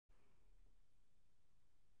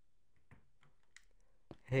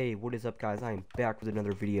Hey, what is up guys? I am back with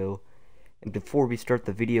another video, and before we start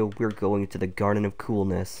the video, we're going to the Garden of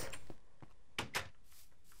Coolness.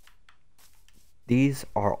 These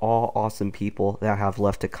are all awesome people that have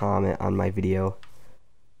left a comment on my video.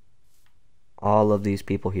 All of these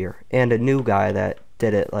people here. And a new guy that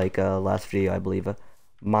did it like last video, I believe,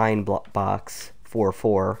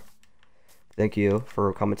 Mindbox44. Thank you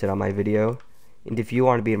for commenting on my video. And if you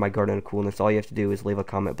want to be in my Garden of Coolness, all you have to do is leave a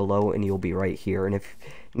comment below and you'll be right here. And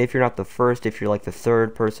if you're not the first, if you're like the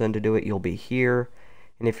third person to do it, you'll be here.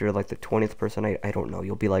 And if you're like the 20th person, I don't know,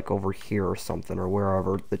 you'll be like over here or something, or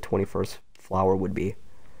wherever the 21st flower would be.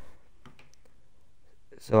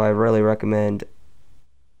 So I really recommend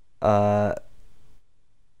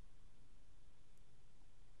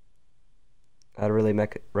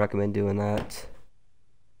recommend doing that.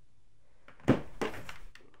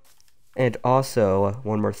 And also,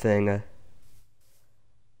 one more thing,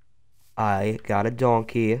 I got a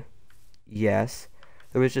donkey. Yes,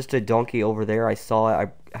 there was just a donkey over there. I saw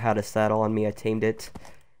it. I had a saddle on me. I tamed it,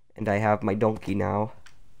 and I have my donkey now.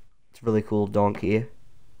 It's a really cool donkey.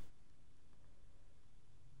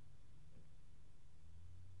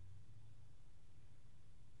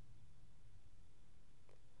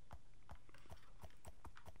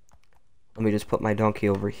 Let me just put my donkey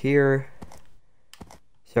over here.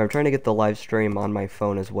 So I'm trying to get the live stream on my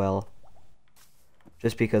phone as well,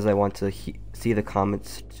 just because I want to see the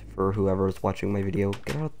comments for whoever is watching my video.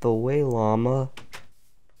 Get out the way, llama.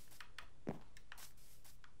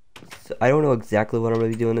 So I don't know exactly what I'm going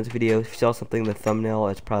to be doing in this video. If you saw something in the thumbnail,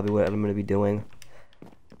 that's probably what I'm going to be doing.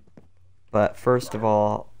 But first of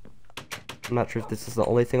all, I'm not sure if this is the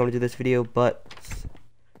only thing I'm going to do this video, but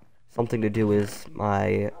something to do with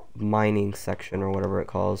my mining section, or whatever it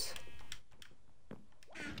calls.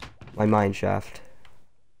 My mine shaft.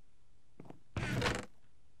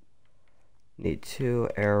 Need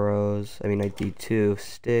 2 arrows. I mean, I need 2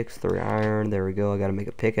 sticks, 3 iron. There we go. I gotta make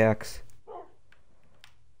a pickaxe.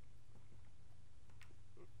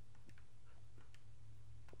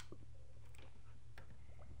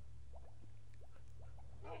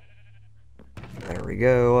 There we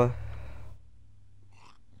go.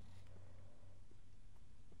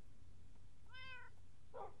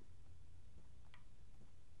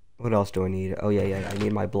 What else do I need? Oh, yeah, I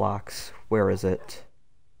need my blocks. Where is it?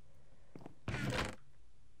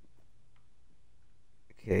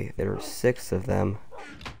 Okay, there are 6 of them.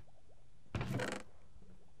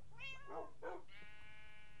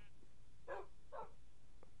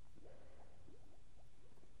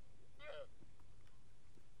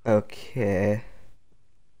 Okay.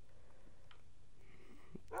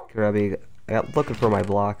 Grabbing. I'm looking for my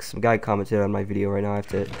blocks. Some guy commented on my video right now. I have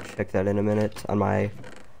to check that in a minute on my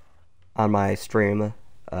stream.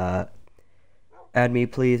 Add me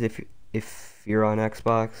please if you're on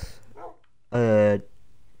Xbox.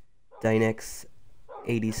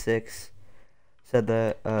 Dynex86 said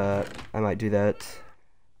that. I might do that.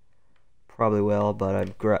 Probably will,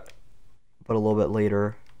 but but a little bit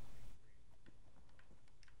later.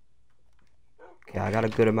 Okay, I got a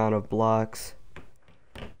good amount of blocks.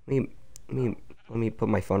 Let me put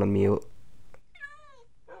my phone on mute.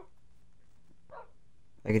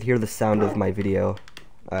 I could hear the sound of my video.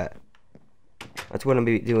 That's what I'm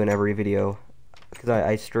doing every video, because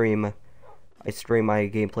I stream my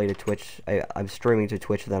gameplay to Twitch. I'm streaming to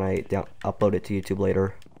Twitch, then I upload it to YouTube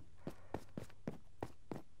later.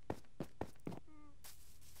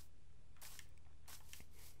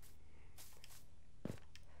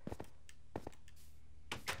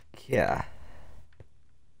 Yeah.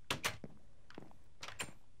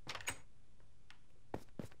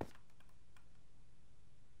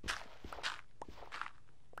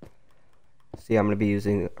 See, I'm going to be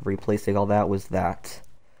replacing all that with that.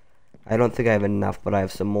 I don't think I have enough, but I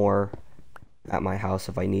have some more at my house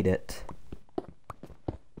if I need it.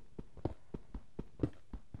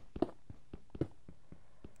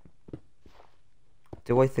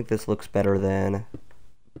 Do I think this looks better than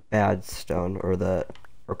bad stone or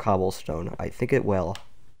cobblestone? I think it will.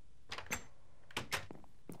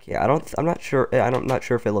 Okay, I'm not sure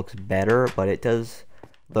if it looks better, but it does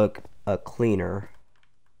look cleaner.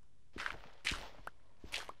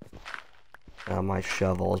 My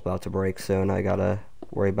shovel is about to break soon. I gotta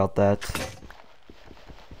worry about that.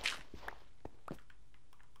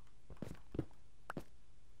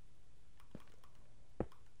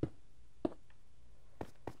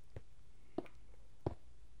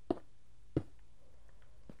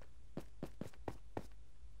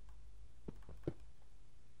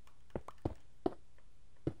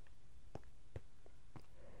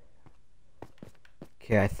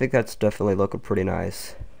 Okay, I think that's definitely looking pretty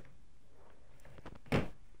nice.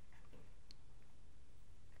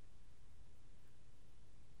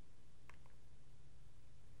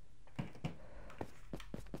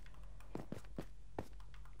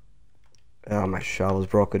 Oh, my shovel's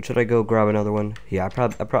broken. Should I go grab another one? Yeah,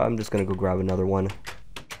 I'm just gonna go grab another one.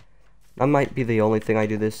 That might be the only thing I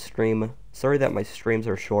do this stream. Sorry that my streams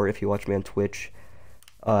are short if you watch me on Twitch.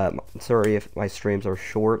 Sorry if my streams are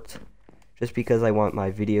short. Just because I want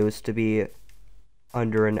my videos to be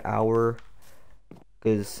under an hour.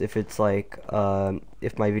 Because if it's like,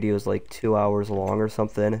 if my video is like 2 hours long or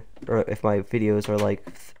something, or if my videos are like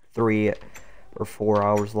 3 or 4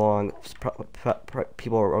 hours long,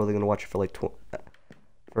 people are only going to watch it for like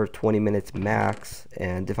 20 minutes max.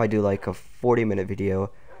 And if I do like a 40-minute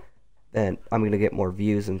video, then I'm going to get more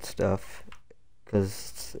views and stuff.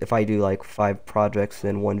 Because if I do like 5 projects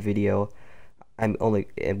in one video,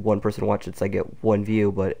 if one person watches, I get 1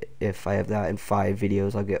 view, but if I have that in 5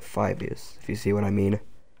 videos, I'll get 5 views, if you see what I mean.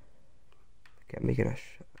 Okay, I'm making a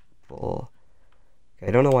shuffle. Okay,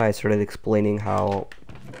 I don't know why I started explaining how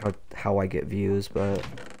I get views, but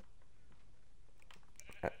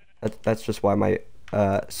that's just why my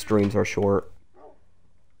streams are short.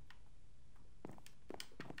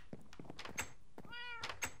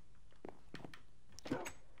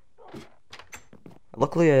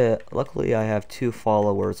 Luckily I have 2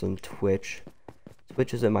 followers on Twitch.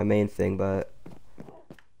 Twitch isn't my main thing, but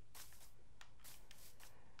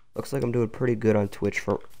looks like I'm doing pretty good on Twitch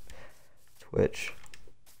for Twitch.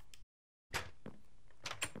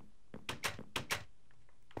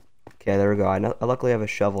 Okay, there we go. I luckily have a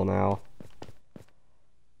shovel now.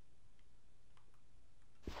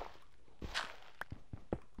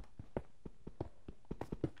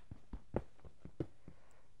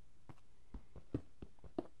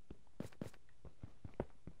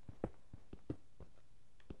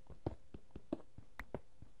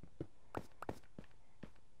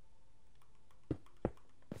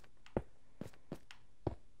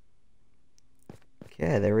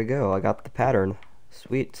 Okay, there we go. I got the pattern.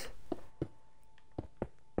 Sweet.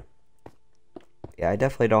 Yeah, I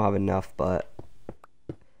definitely don't have enough, but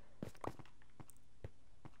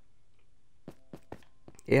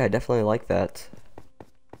yeah, I definitely like that.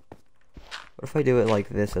 What if I do it like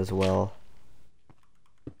this as well?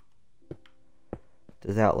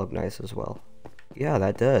 Does that look nice as well? Yeah,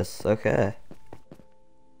 that does. Okay.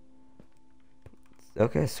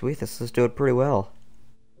 Okay, sweet. This is doing pretty well.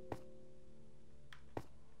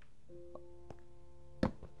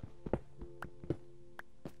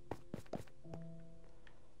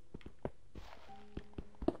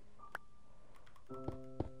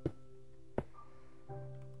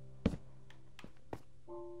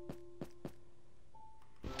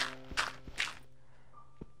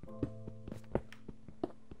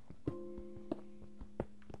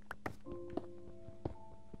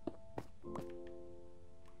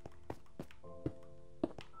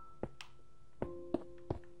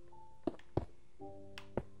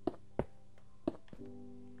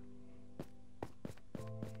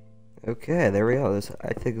 Okay, there we go.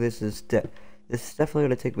 I think this is definitely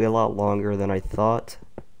gonna take me a lot longer than I thought.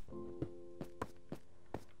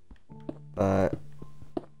 But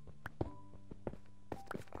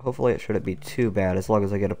hopefully it shouldn't be too bad as long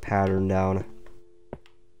as I get a pattern down.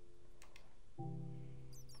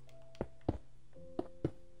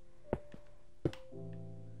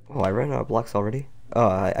 Oh, I ran out of blocks already? Oh,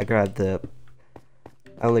 I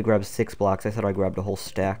only grabbed 6 blocks. I thought I grabbed a whole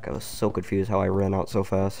stack. I was so confused how I ran out so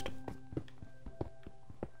fast.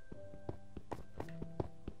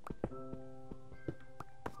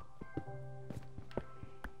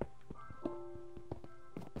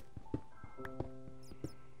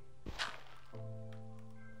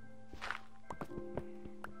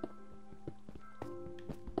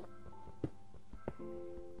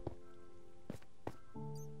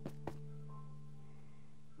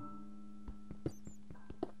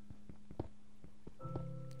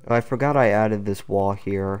 Oh, I forgot I added this wall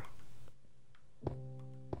here.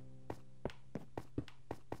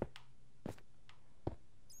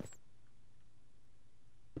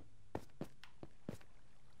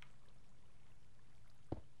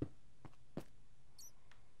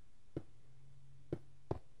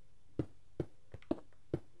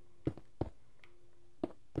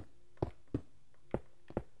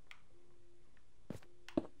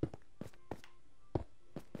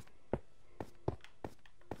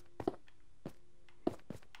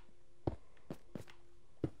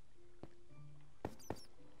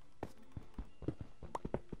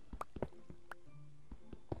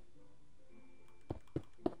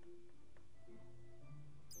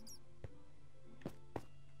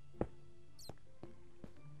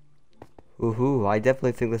 Woohoo, I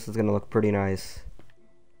definitely think this is gonna look pretty nice.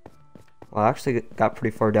 Well, I actually got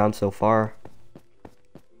pretty far down so far.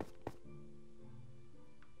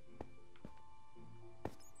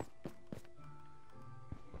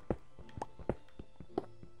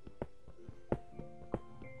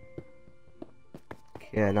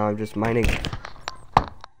 Yeah, now I'm just mining.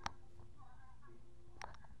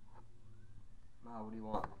 Ma, what do you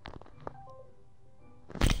want?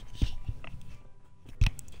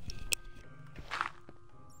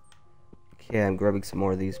 Okay, I'm grabbing some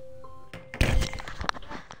more of these.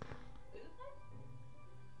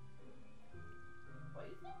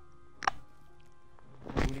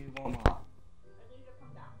 What do you want, Ma? I need to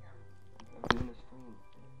come down here. I'm doing a stream.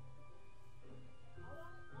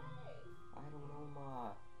 I don't know,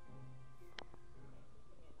 Ma.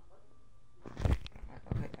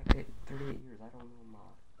 Okay, 38 years, I don't know, Ma.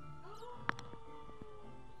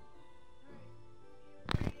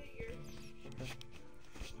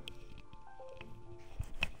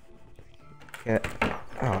 Okay.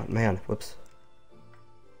 Oh, man, whoops.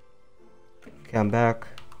 Okay, I'm back.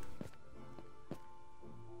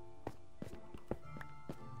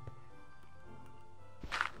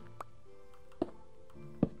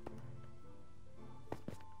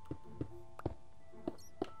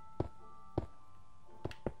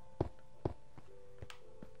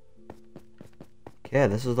 Okay,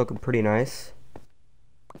 this is looking pretty nice.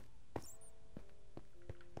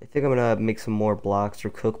 I think I'm gonna make some more blocks, or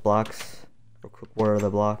cook blocks, or cook more of the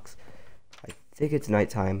blocks. I think it's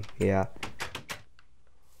nighttime, yeah.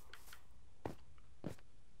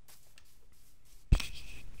 I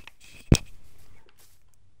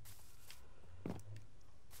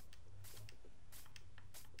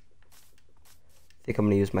think I'm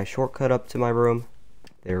gonna use my shortcut up to my room.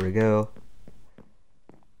 There we go.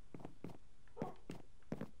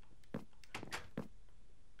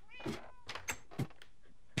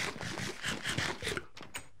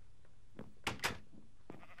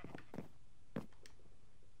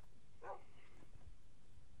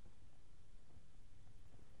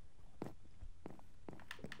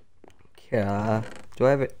 Yeah. Do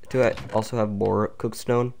I also have more cooked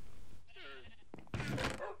stone?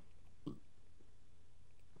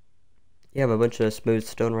 Yeah, I have a bunch of smooth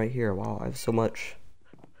stone right here. Wow, I have so much.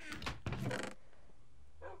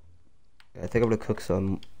 I think I'm gonna cook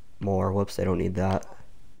some more. Whoops, I don't need that.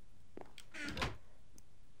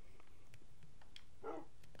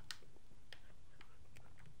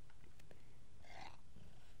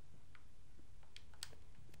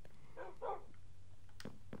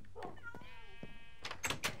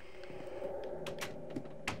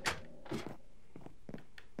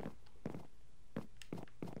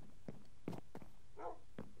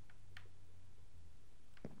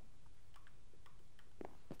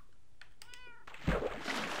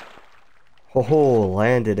 Oh,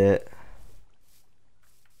 landed it.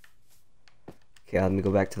 Okay, let me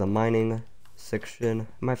go back to the mining section. I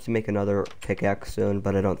might have to make another pickaxe soon,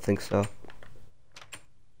 but I don't think so.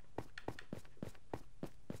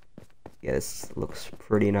 Yeah, this looks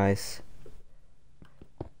pretty nice.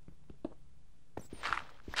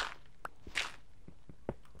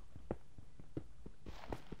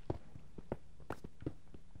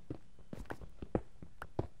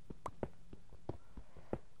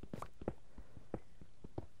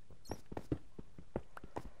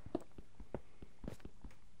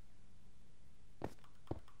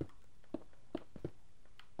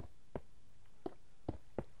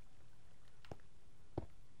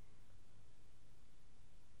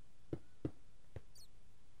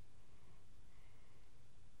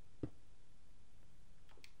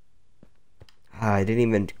 I didn't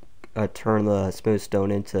even turn the smooth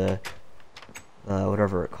stone into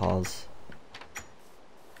whatever it calls.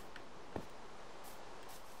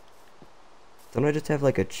 Don't I just have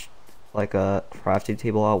like a crafting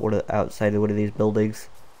table outside of one of these buildings?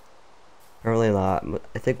 Apparently not.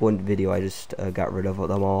 I think one video I just got rid of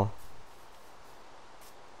them all.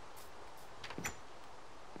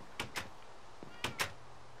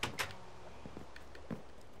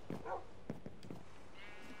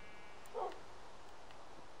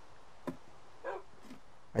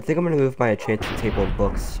 I think I'm gonna move my enchanted table of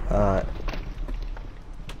books. Okay,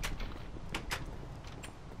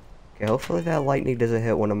 hopefully that lightning doesn't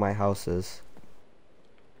hit one of my houses.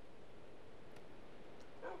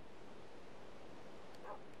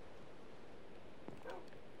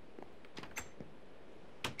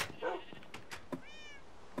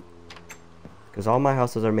 Because all my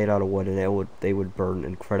houses are made out of wood, and they would burn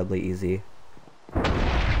incredibly easy.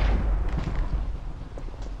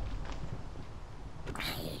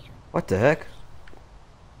 What the heck?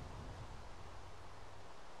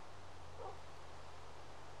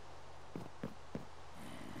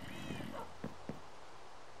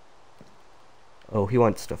 Oh, he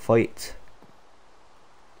wants to fight.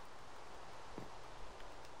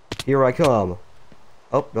 Here I come.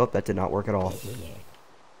 Oh, nope, that did not work at all.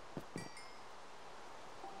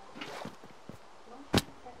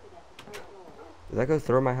 Did that go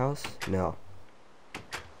through my house? No.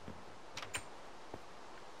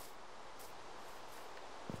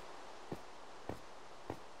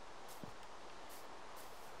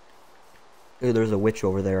 Ooh, there's a witch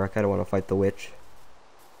over there. I kind of want to fight the witch.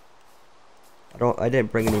 I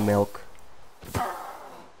didn't bring any milk.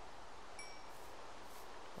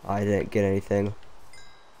 I didn't get anything.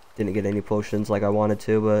 Didn't get any potions like I wanted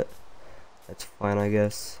to, but that's fine, I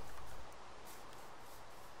guess.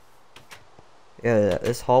 Yeah,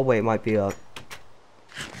 this hallway might take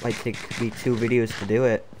me 2 videos to do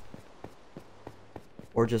it.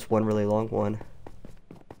 Or just one really long one.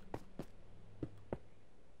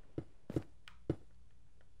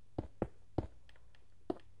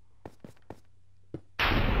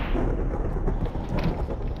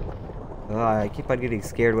 I keep on getting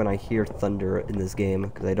scared when I hear thunder in this game,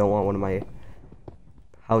 because I don't want one of my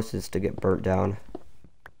houses to get burnt down.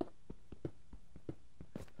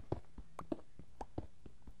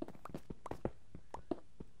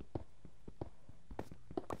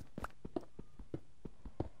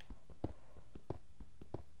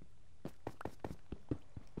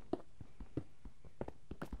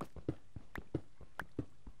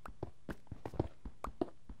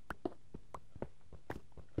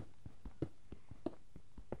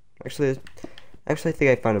 Actually, I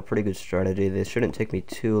think I found a pretty good strategy. This shouldn't take me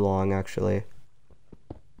too long, actually.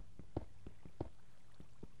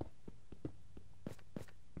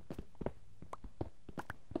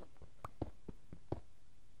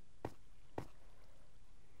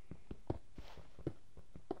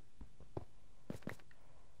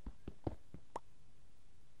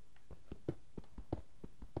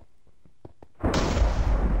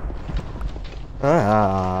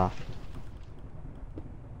 Ah.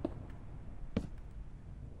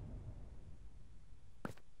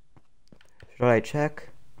 Should I check?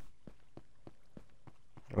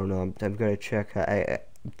 I don't know. I'm gonna check. I'm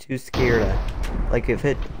too scared. Like if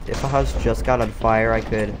a house just got on fire, I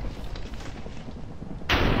could.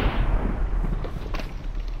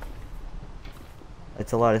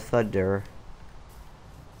 It's a lot of thunder.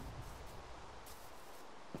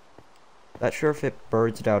 Not sure if it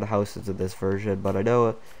burns down houses in this version, but I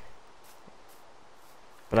know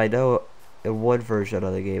in one version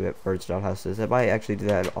of the game it burns down houses. It might actually do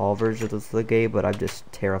that in all versions of the game, but I'm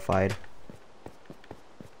just terrified.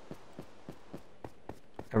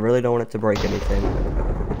 I really don't want it to break anything.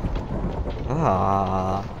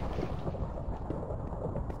 Ah.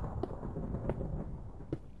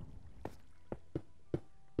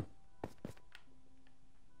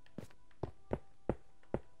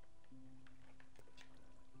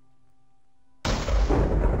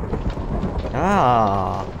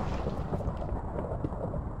 Ah.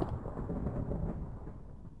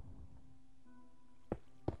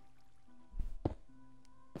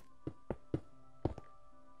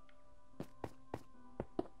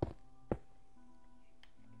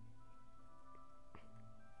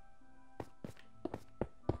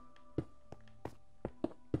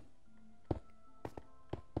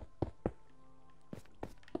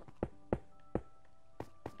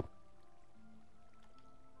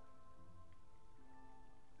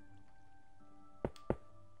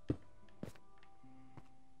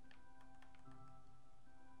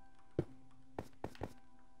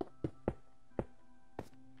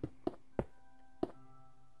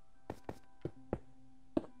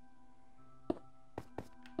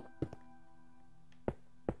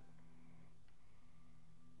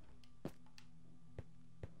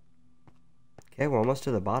 Okay, we're almost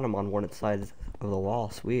to the bottom on one side of the wall.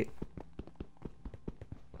 Sweet.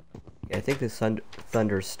 Yeah, I think the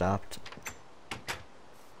thunder stopped.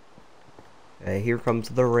 Okay, here comes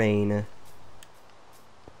the rain.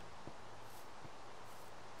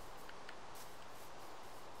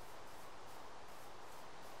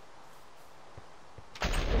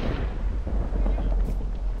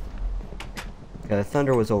 Yeah, the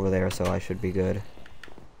thunder was over there, so I should be good.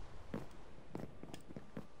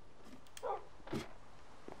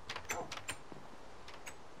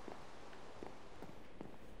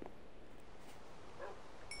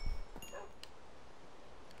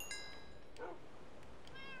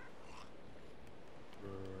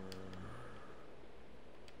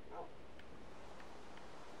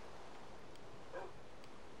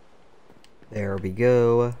 There we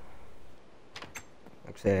go.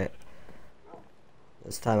 Actually,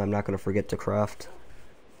 this time I'm not going to forget to craft.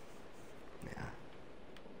 Yeah.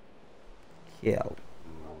 Yeah.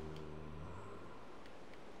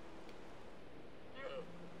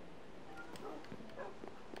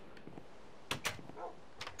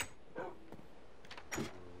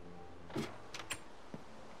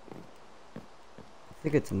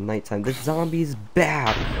 think it's nighttime. The zombie's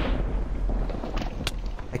back!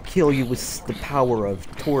 I kill you with the power of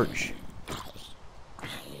torch.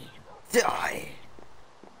 Die!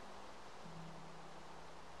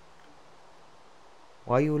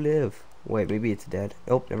 Why you live? Wait, maybe it's dead.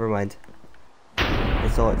 Nope, never mind. I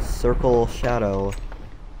saw its circle shadow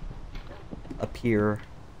appear.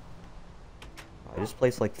 I just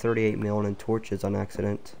placed like 38 million torches on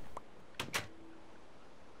accident.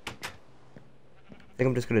 I think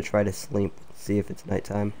I'm just gonna try to sleep, see if it's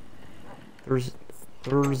nighttime. There's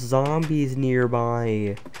zombies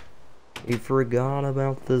nearby. We forgot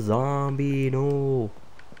about the zombie. No.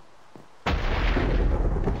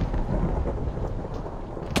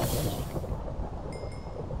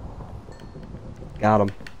 Got him.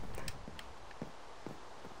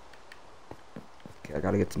 Okay, I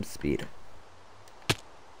gotta get some speed.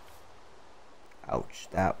 Ouch,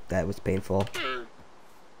 that was painful.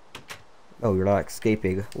 Oh, you're not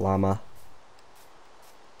escaping, llama.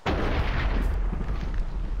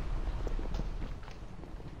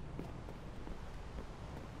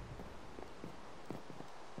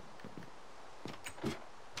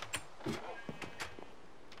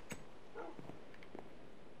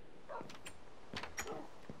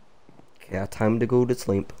 Yeah, time to go to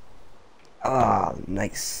sleep. Ah,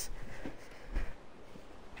 nice.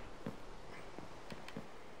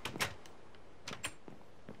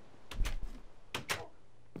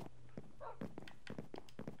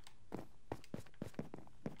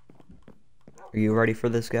 Are you ready for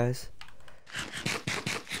this, guys?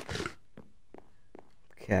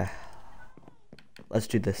 Okay. Let's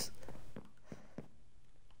do this.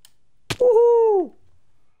 Woohoo!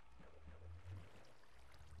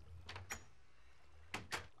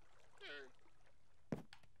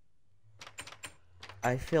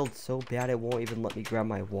 I failed so bad it won't even let me grab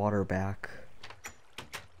my water back.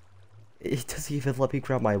 It doesn't even let me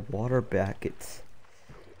grab my water back.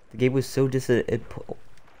 The game was so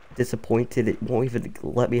disappointed it won't even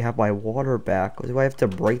let me have my water back. Do I have to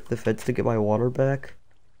break the fence to get my water back?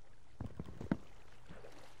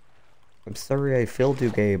 I'm sorry I failed you,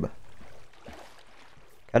 game.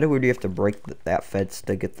 Kinda weird you have to break that fence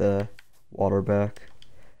to get the water back.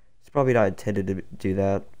 It's probably not intended to do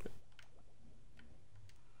that.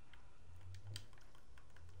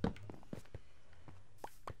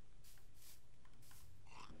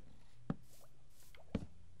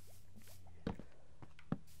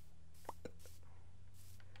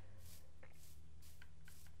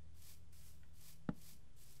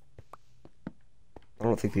 I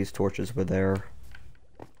don't think these torches were there.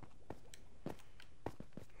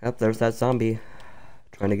 Yep, there's that zombie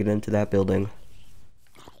trying to get into that building.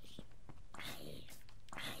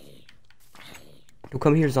 Oh,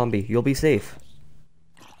 come here, zombie. You'll be safe.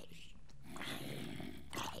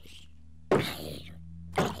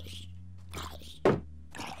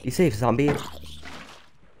 Be safe, zombie.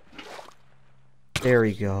 There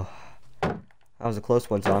we go. That was a close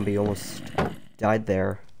one, zombie. Almost died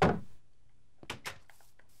there.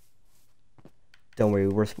 Don't worry,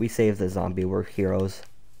 we saved the zombie. We're heroes.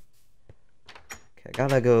 Okay, I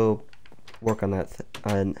gotta go work on that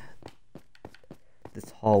on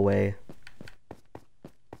this hallway.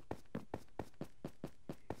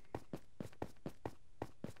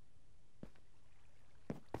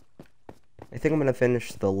 I think I'm gonna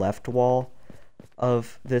finish the left wall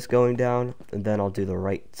of this going down, and then I'll do the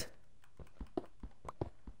right.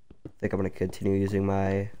 I think I'm gonna continue using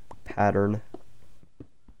my pattern.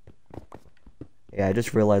 Yeah, I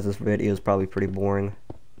just realized this video is probably pretty boring.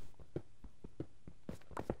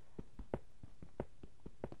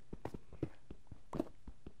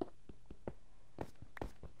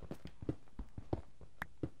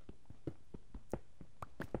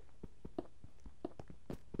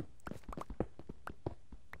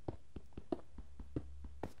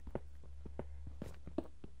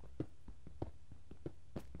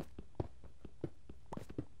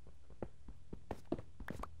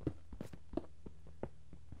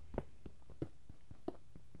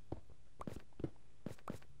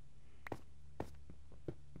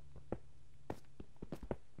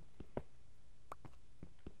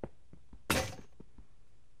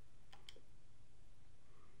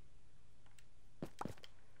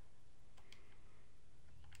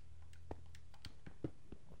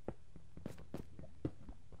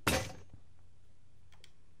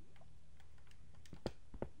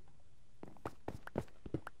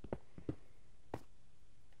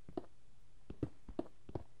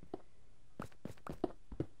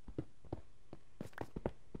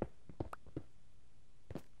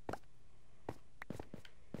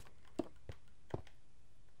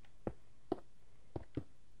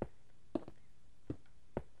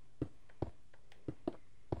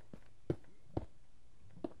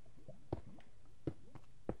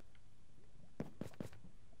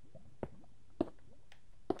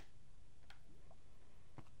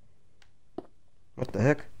 What the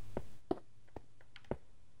heck?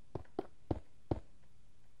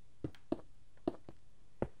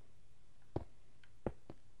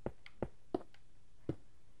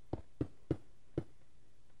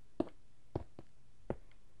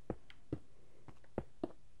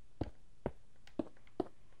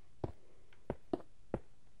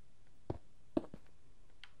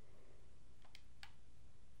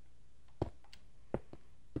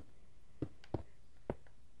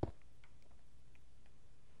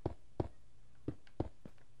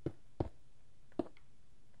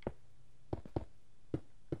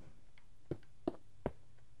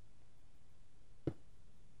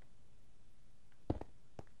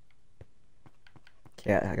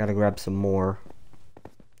 Yeah, I gotta grab some more.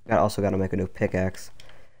 I also gotta make a new pickaxe.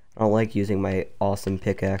 I don't like using my awesome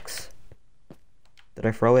pickaxe. Did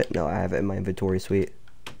I throw it? No, I have it in my inventory suite.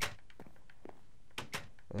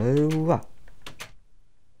 Oh,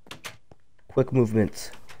 quick movements.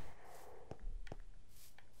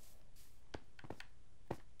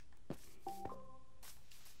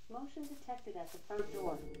 Motion detected at the front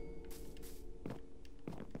door.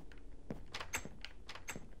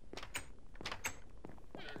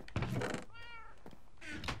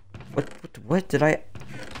 What did I...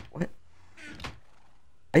 What?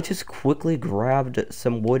 I just quickly grabbed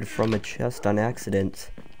some wood from a chest on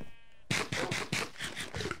accident.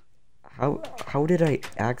 How did I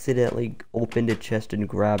accidentally open the chest and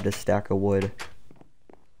grabbed a stack of wood?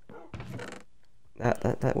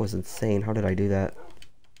 That was insane. How did I do that?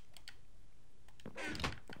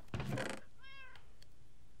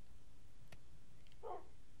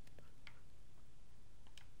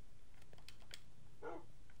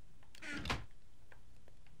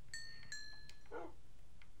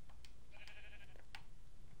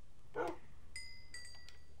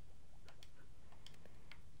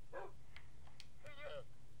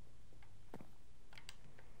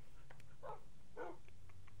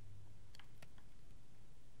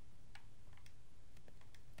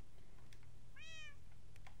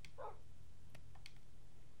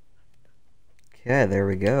 Okay, there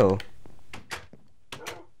we go.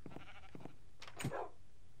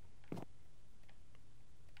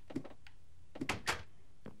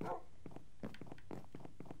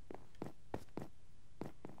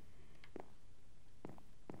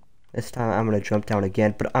 This time I'm gonna jump down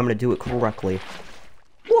again, but I'm gonna do it correctly.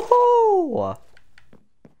 Woohoo!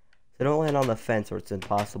 So don't land on the fence or it's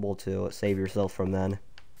impossible to save yourself from then.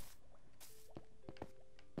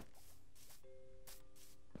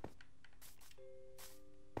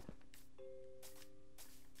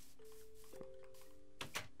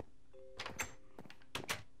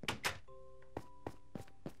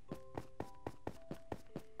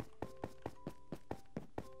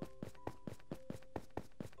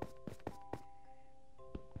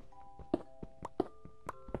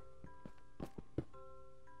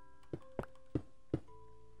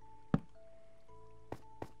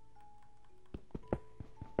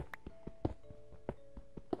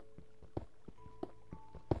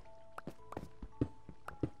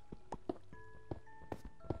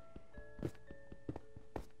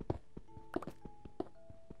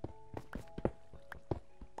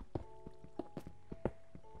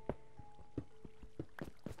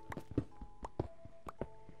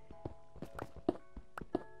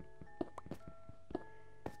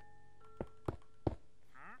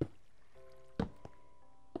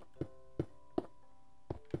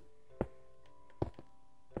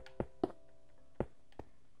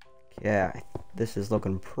 Yeah, this is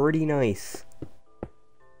looking pretty nice. I'm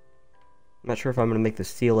not sure if I'm gonna make the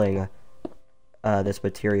ceiling this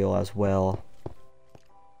material as well.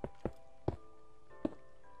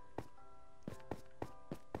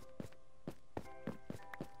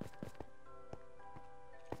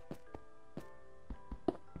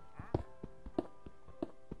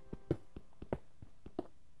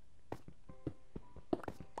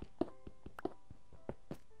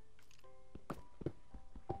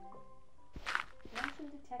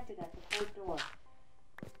 Motion detected at the front door.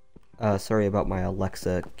 Sorry about my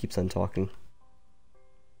Alexa, it keeps on talking.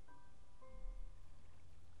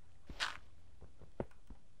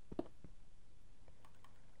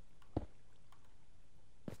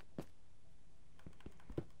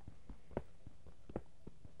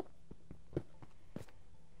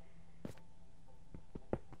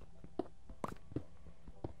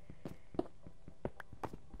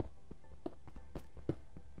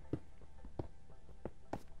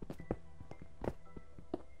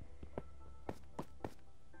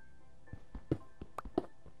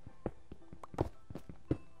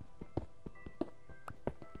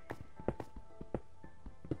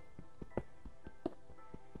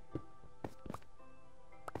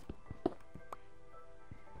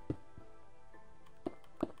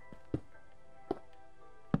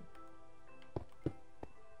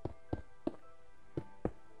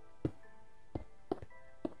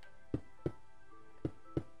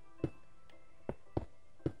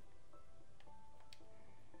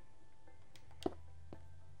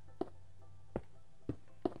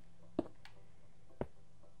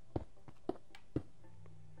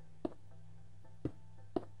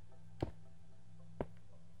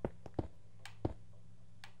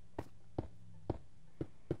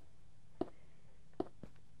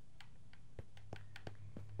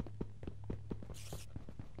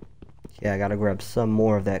 Yeah, I gotta grab some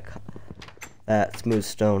more of that smooth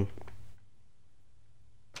stone.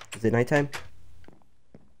 Is it nighttime?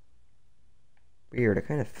 Weird. It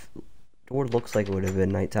kind of door looks like it would have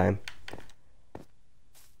been nighttime.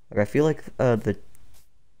 Like I feel like the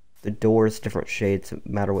door's different shades, no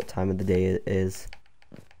matter what time of the day it is.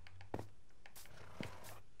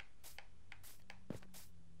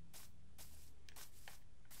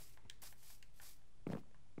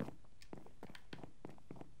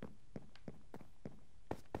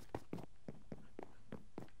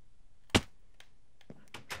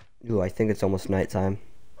 Ooh, I think it's almost nighttime.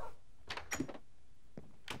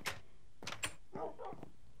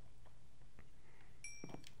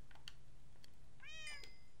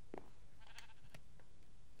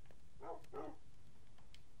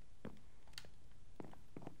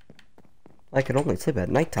 I can only sleep at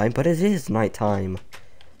nighttime, but it is nighttime.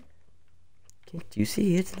 Can't you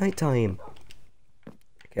see? It's nighttime.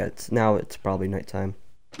 Yeah, it's probably nighttime.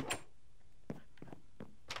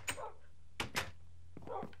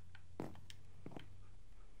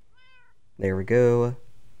 There we go.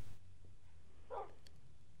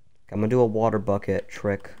 I'm gonna do a water bucket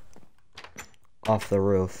trick off the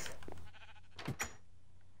roof.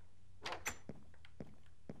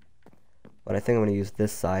 But I think I'm gonna use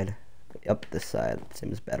this side. Yep, this side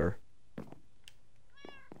seems better.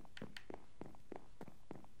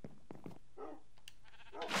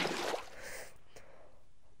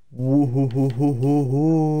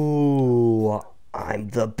 Woo-hoo-hoo-hoo-hoo-hoo. I'm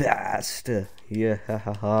the best.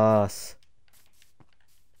 Yes.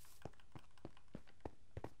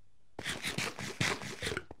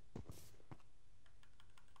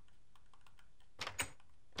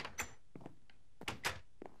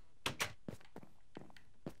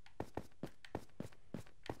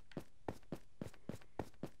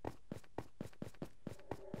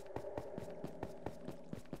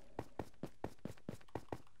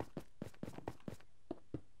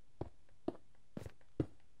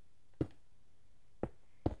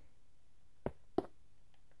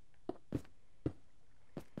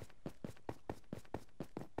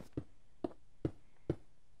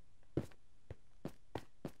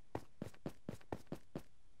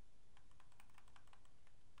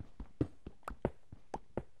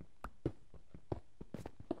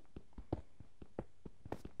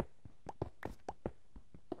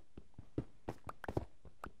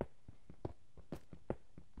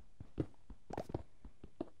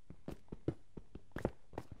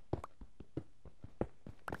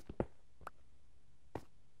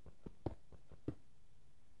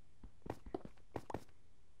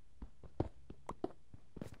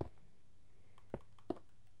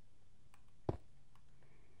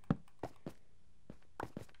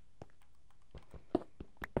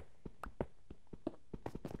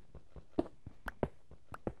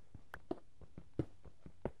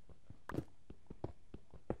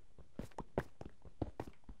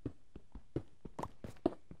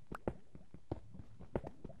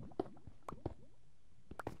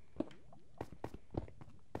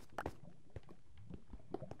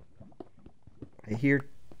 I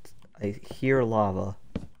hear lava.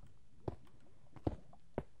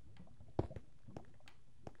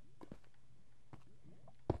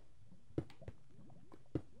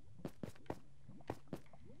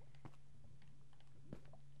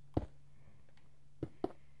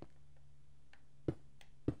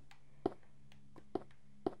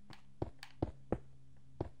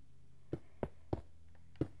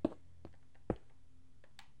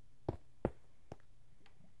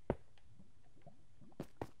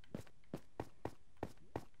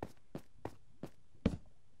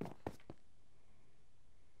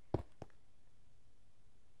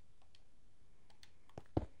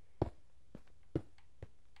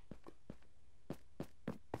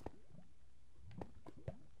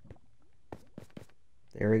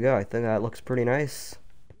 There we go. I think that looks pretty nice.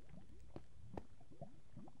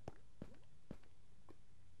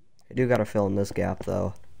 I do gotta fill in this gap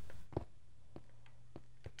though.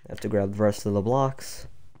 I have to grab the rest of the blocks.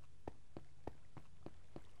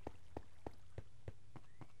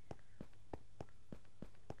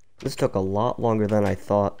 This took a lot longer than I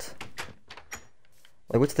thought.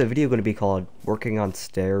 Like, what's the video gonna be called? Working on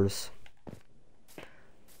stairs.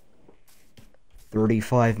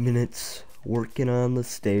 35 minutes working on the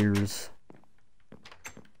stairs.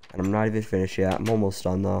 And I'm not even finished yet. I'm almost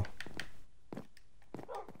done though.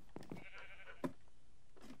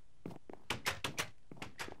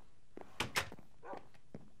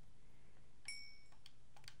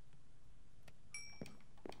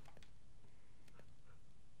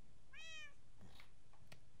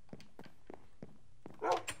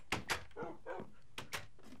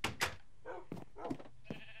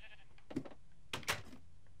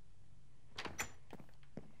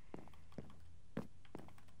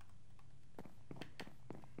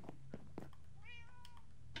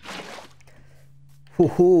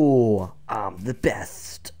 Hoo-hoo! I'm the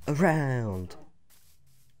best around.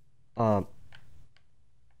 Why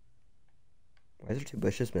is there 2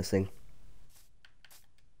 bushes missing?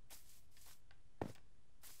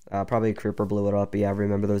 Probably a creeper blew it up. Yeah, I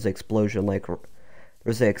remember there was an explosion like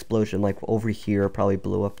over here. Probably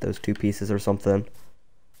blew up those 2 pieces or something.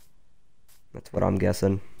 That's what I'm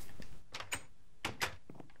guessing.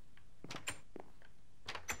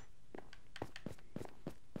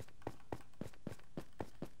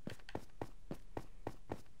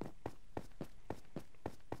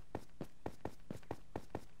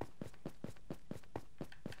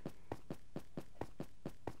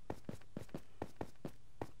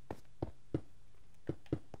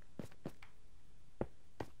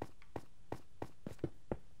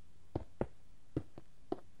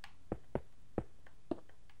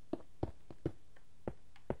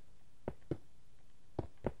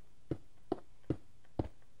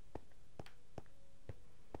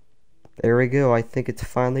 There we go. I think it's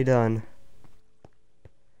finally done.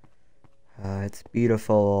 It's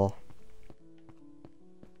beautiful.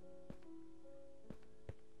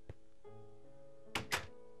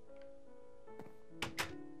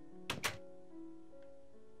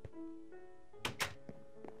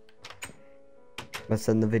 Let's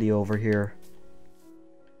send the video over here.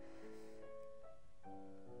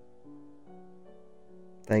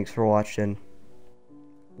 Thanks for watching.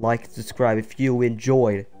 Like and subscribe if you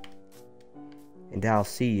enjoyed. And I'll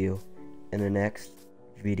see you in the next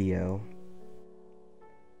video.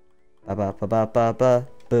 Ba ba ba ba ba ba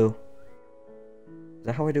boo. Is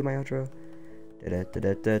that how I do my outro? Or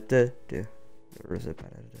is it?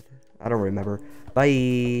 I don't remember.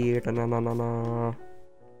 Bye. Da -na -na -na -na.